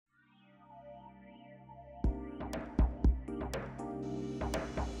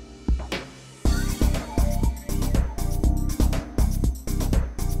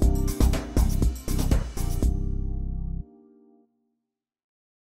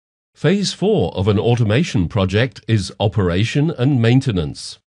Phase 4 of an automation project is operation and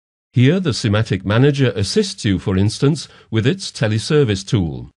maintenance. Here the SIMATIC Manager assists you, for instance, with its teleservice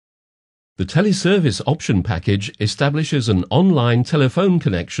tool. The teleservice option package establishes an online telephone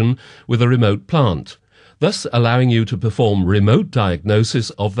connection with a remote plant, thus allowing you to perform remote diagnosis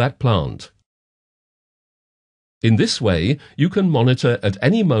of that plant. In this way, you can monitor at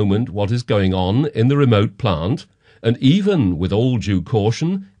any moment what is going on in the remote plant and even, with all due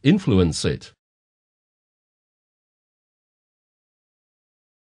caution, influence it.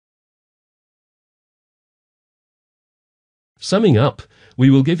 Summing up,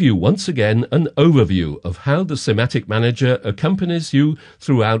 we will give you once again an overview of how the SIMATIC Manager accompanies you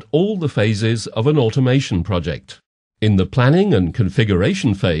throughout all the phases of an automation project. In the planning and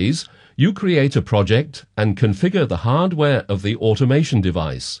configuration phase, you create a project and configure the hardware of the automation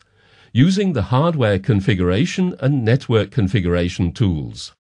device, using the hardware configuration and network configuration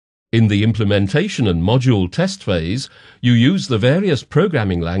tools. In the implementation and module test phase, you use the various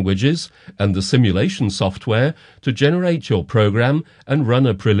programming languages and the simulation software to generate your program and run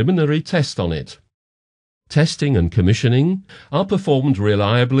a preliminary test on it. Testing and commissioning are performed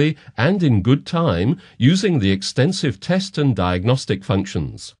reliably and in good time using the extensive test and diagnostic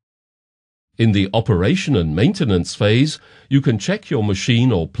functions. In the operation and maintenance phase, you can check your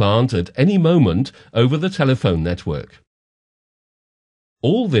machine or plant at any moment over the telephone network.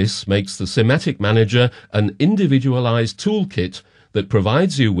 All this makes the SIMATIC Manager an individualized toolkit that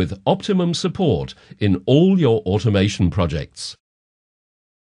provides you with optimum support in all your automation projects.